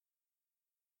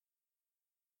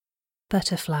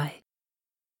butterfly.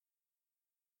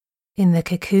 In the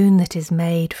cocoon that is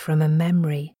made from a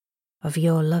memory of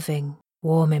your loving,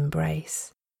 warm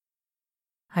embrace,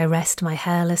 I rest my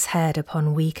hairless head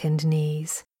upon weakened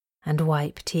knees and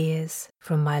wipe tears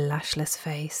from my lashless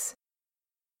face.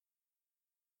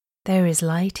 There is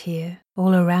light here,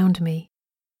 all around me,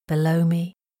 below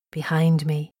me, behind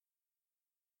me.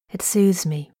 It soothes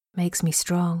me, makes me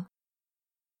strong.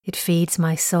 It feeds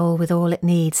my soul with all it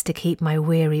needs to keep my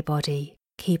weary body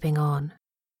keeping on.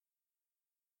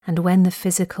 And when the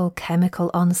physical, chemical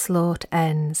onslaught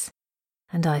ends,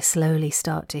 and I slowly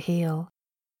start to heal,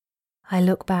 I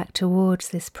look back towards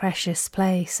this precious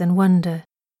place and wonder,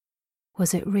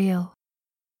 was it real?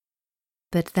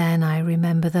 But then I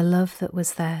remember the love that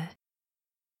was there.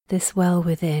 This well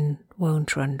within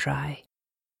won't run dry.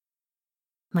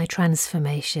 My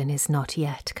transformation is not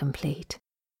yet complete,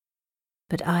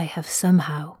 but I have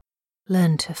somehow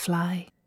learned to fly.